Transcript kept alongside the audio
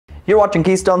You're watching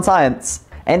Keystone Science,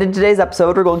 and in today's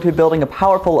episode we're going to be building a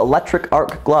powerful electric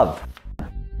arc glove.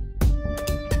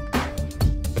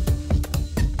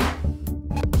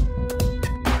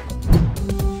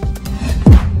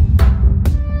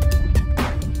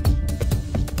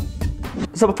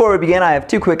 So before we begin, I have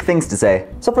two quick things to say.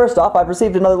 So first off, I've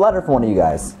received another letter from one of you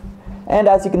guys. And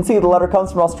as you can see, the letter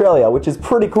comes from Australia, which is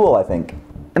pretty cool, I think.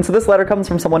 And so this letter comes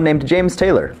from someone named James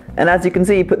Taylor. And as you can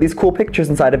see, he put these cool pictures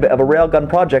inside of it of a railgun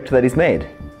project that he's made.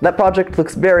 That project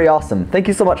looks very awesome. Thank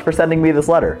you so much for sending me this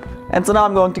letter. And so now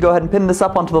I'm going to go ahead and pin this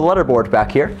up onto the letterboard back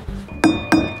here.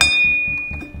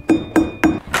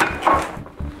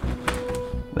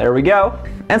 There we go.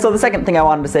 And so the second thing I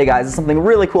wanted to say, guys, is something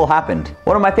really cool happened.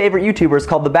 One of my favorite YouTubers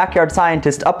called The Backyard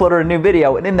Scientist uploaded a new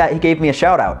video, and in that he gave me a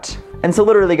shout out. And so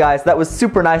literally, guys, that was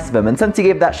super nice of him, and since he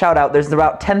gave that shout out, there's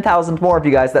about 10,000 more of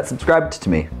you guys that subscribed to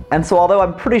me. And so although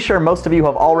I'm pretty sure most of you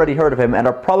have already heard of him and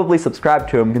are probably subscribed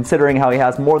to him considering how he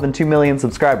has more than 2 million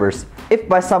subscribers, if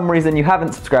by some reason you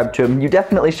haven't subscribed to him, you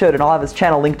definitely should, and I'll have his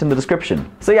channel linked in the description.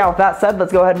 So yeah, with that said,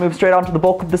 let's go ahead and move straight on to the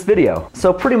bulk of this video.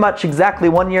 So pretty much exactly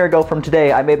 1 year ago from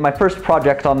today, I made my first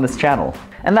project on this channel.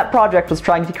 And that project was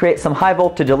trying to create some high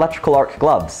voltage electrical arc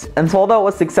gloves. And so although it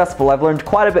was successful, I've learned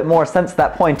quite a bit more since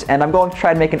that point, and I'm going to try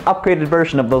and make an upgraded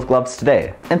version of those gloves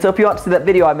today. And so if you want to see that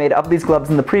video I made of these gloves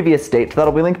in the previous state,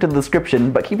 that'll be linked in the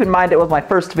description, but keep in mind it was my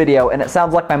first video, and it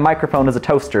sounds like my microphone is a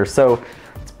toaster, so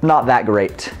it's not that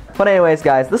great. But anyways,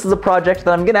 guys, this is a project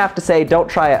that I'm gonna have to say don't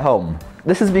try at home.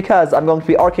 This is because I'm going to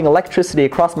be arcing electricity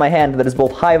across my hand that is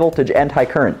both high voltage and high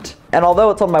current. And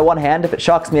although it's on my one hand, if it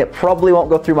shocks me it probably won't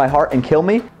go through my heart and kill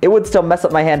me, it would still mess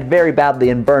up my hand very badly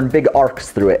and burn big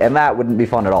arcs through it, and that wouldn't be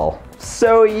fun at all.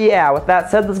 So yeah, with that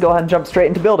said, let's go ahead and jump straight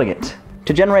into building it.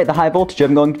 To generate the high voltage,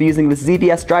 I'm going to be using this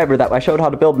ZVS driver that I showed how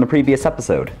to build in a previous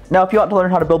episode. Now, if you want to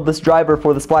learn how to build this driver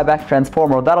for this flyback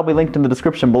transformer, that'll be linked in the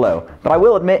description below. But I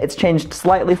will admit it's changed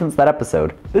slightly since that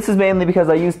episode. This is mainly because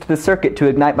I used this circuit to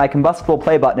ignite my combustible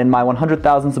play button in my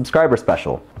 100,000 subscriber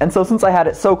special. And so since I had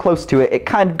it so close to it, it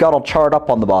kind of got all charred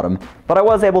up on the bottom. But I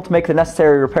was able to make the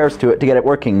necessary repairs to it to get it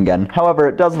working again. However,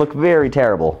 it does look very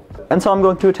terrible. And so I'm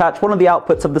going to attach one of the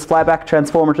outputs of this flyback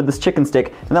transformer to this chicken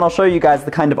stick, and then I'll show you guys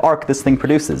the kind of arc this thing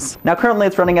produces. Now currently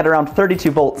it's running at around 32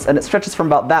 volts, and it stretches from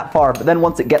about that far, but then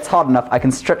once it gets hot enough, I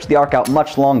can stretch the arc out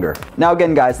much longer. Now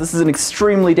again, guys, this is an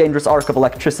extremely dangerous arc of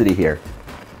electricity here.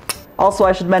 Also,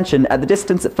 I should mention, at the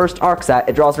distance it first arcs at,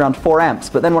 it draws around 4 amps,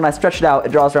 but then when I stretch it out,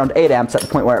 it draws around 8 amps at the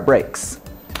point where it breaks.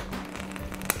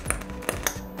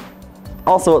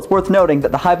 Also, it's worth noting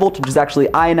that the high voltage is actually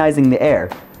ionizing the air.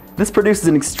 This produces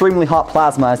an extremely hot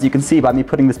plasma, as you can see by me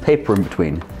putting this paper in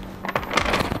between.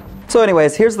 So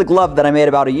anyways, here's the glove that I made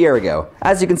about a year ago.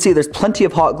 As you can see, there's plenty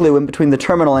of hot glue in between the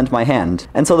terminal and my hand.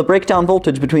 And so the breakdown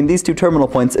voltage between these two terminal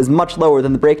points is much lower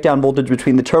than the breakdown voltage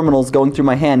between the terminals going through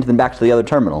my hand and back to the other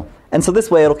terminal. And so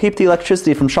this way it'll keep the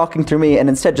electricity from shocking through me and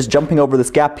instead just jumping over this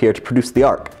gap here to produce the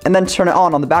arc. And then to turn it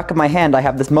on the back of my hand I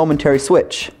have this momentary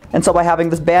switch. And so by having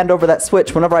this band over that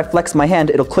switch, whenever I flex my hand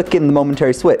it'll click in the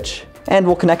momentary switch. And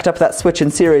we'll connect up that switch in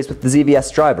series with the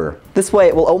ZVS driver. This way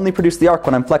it will only produce the arc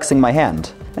when I'm flexing my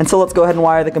hand. And so let's go ahead and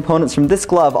wire the components from this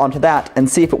glove onto that and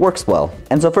see if it works well.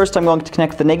 And so first I'm going to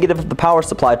connect the negative of the power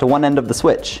supply to one end of the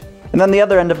switch. And then the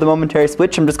other end of the momentary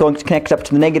switch I'm just going to connect up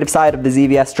to the negative side of the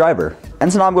ZVS driver.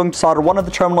 And so now I'm going to solder one of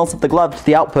the terminals of the glove to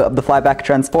the output of the flyback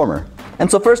transformer. And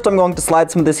so first I'm going to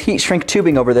slide some of this heat shrink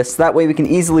tubing over this, so that way we can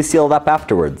easily seal it up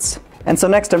afterwards. And so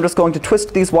next I'm just going to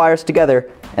twist these wires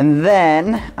together, and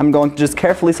then I'm going to just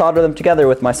carefully solder them together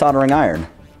with my soldering iron.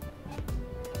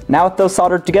 Now with those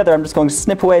soldered together, I'm just going to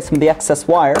snip away some of the excess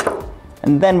wire,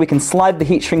 and then we can slide the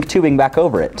heat shrink tubing back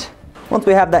over it. Once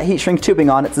we have that heat shrink tubing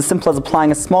on, it's as simple as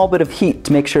applying a small bit of heat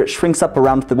to make sure it shrinks up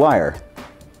around the wire.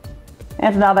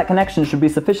 And now that connection should be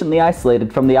sufficiently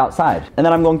isolated from the outside. And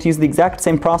then I'm going to use the exact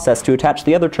same process to attach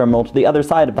the other terminal to the other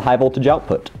side of the high voltage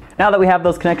output. Now that we have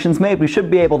those connections made, we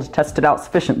should be able to test it out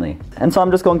sufficiently. And so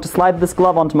I'm just going to slide this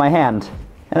glove onto my hand,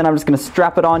 and then I'm just going to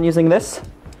strap it on using this.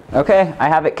 Okay, I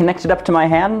have it connected up to my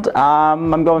hand.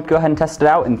 I'm going to go ahead and test it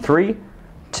out in 3,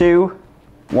 2,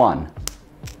 1.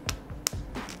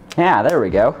 Yeah, there we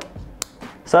go.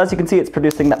 So as you can see, it's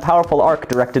producing that powerful arc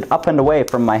directed up and away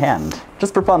from my hand.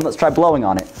 Just for fun, let's try blowing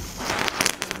on it.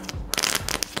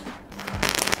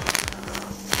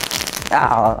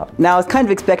 Now I was kind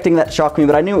of expecting that to shock me,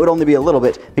 but I knew it would only be a little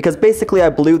bit, because basically I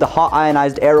blew the hot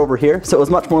ionized air over here, so it was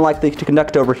much more likely to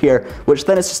conduct over here, which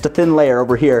then is just a thin layer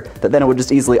over here that then it would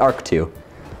just easily arc to.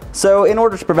 So in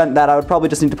order to prevent that, I would probably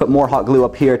just need to put more hot glue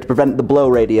up here to prevent the blow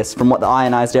radius from what the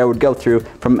ionized air would go through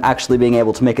from actually being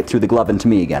able to make it through the glove into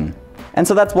me again. And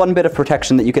so that's one bit of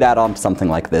protection that you could add on to something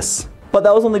like this. but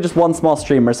that was only just one small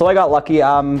streamer, so I got lucky.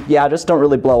 Yeah, just don't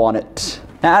really blow on it.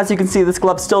 Now, as you can see, this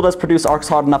glove still does produce arcs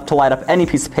hot enough to light up any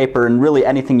piece of paper and really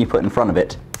anything you put in front of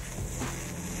it.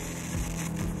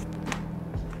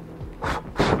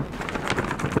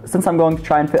 Since I'm going to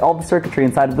try and fit all the circuitry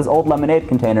inside of this old lemonade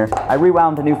container, I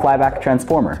rewound the new flyback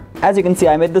transformer. As you can see,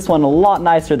 I made this one a lot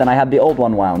nicer than I had the old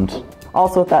one wound.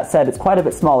 Also, with that said, it's quite a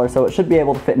bit smaller, so it should be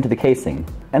able to fit into the casing.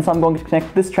 And so I'm going to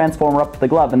connect this transformer up to the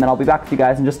glove, and then I'll be back with you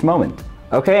guys in just a moment.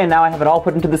 Okay, and now I have it all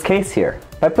put into this case here.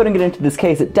 By putting it into this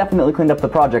case, it definitely cleaned up the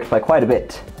project by quite a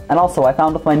bit. And also, I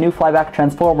found with my new flyback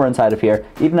transformer inside of here,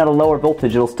 even at a lower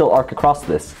voltage, it'll still arc across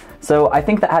this. So I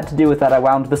think that had to do with that I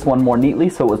wound this one more neatly,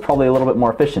 so it was probably a little bit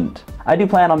more efficient. I do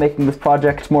plan on making this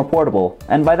project more portable,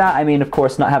 and by that I mean, of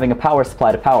course, not having a power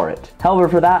supply to power it. However,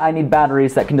 for that I need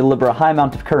batteries that can deliver a high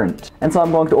amount of current. And so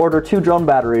I'm going to order 2 drone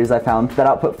batteries I found that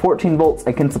output 14 volts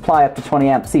and can supply up to 20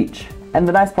 amps each. And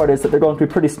the nice part is that they're going to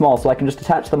be pretty small, so I can just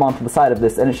attach them onto the side of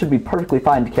this, and it should be perfectly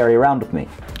fine to carry around with me.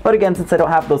 But again, since I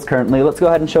don't have those currently, let's go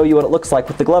ahead and show you what it looks like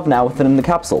with the glove now within the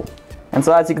capsule. And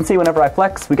so as you can see, whenever I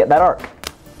flex, we get that arc.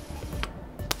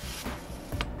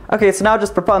 Okay, so now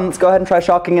just for fun, let's go ahead and try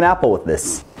shocking an apple with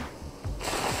this.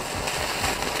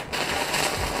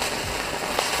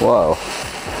 Whoa.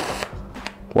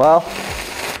 Well,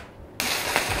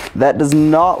 that does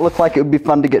not look like it would be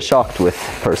fun to get shocked with,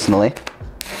 personally.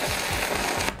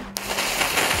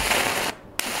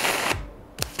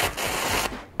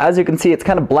 As you can see, it's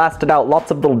kind of blasted out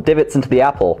lots of little divots into the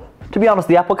apple. To be honest,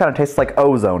 the apple kind of tastes like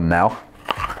ozone now.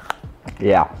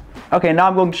 Yeah. Okay, now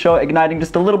I'm going to show it igniting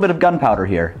just a little bit of gunpowder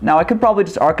here. Now, I could probably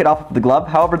just arc it off of the glove,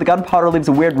 however, the gunpowder leaves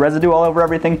a weird residue all over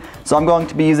everything, so I'm going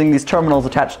to be using these terminals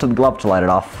attached to the glove to light it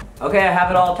off. Okay, I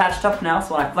have it all attached up now,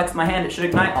 so when I flex my hand, it should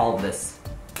ignite all of this.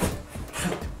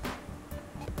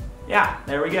 Yeah,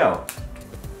 there we go.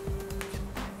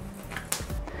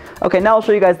 Okay, now I'll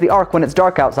show you guys the arc when it's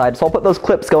dark outside, so I'll put those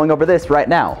clips going over this right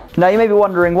now. Now you may be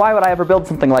wondering, why would I ever build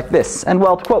something like this? And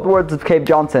well, to quote the words of Cave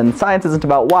Johnson, science isn't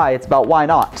about why, it's about why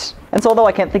not. And so although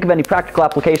I can't think of any practical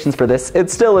applications for this, it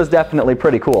still is definitely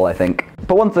pretty cool, I think.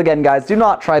 But once again, guys, do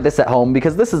not try this at home,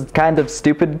 because this is kind of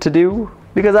stupid to do.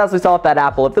 Because as we saw with that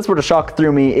apple, if this were to shock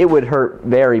through me, it would hurt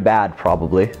very bad,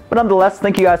 probably. But nonetheless,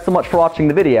 thank you guys so much for watching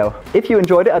the video. If you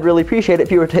enjoyed it, I'd really appreciate it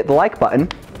if you were to hit the like button.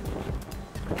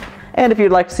 And if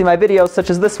you'd like to see my videos such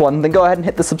as this one, then go ahead and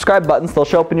hit the subscribe button so they'll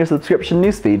show up in your subscription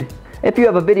newsfeed. If you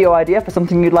have a video idea for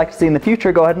something you'd like to see in the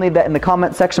future, go ahead and leave that in the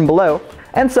comment section below.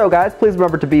 And so guys, please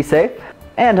remember to be safe,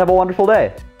 and have a wonderful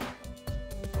day.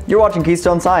 You're watching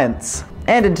Keystone Science.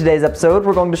 And in today's episode,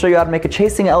 we're going to show you how to make a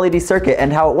chasing LED circuit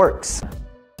and how it works.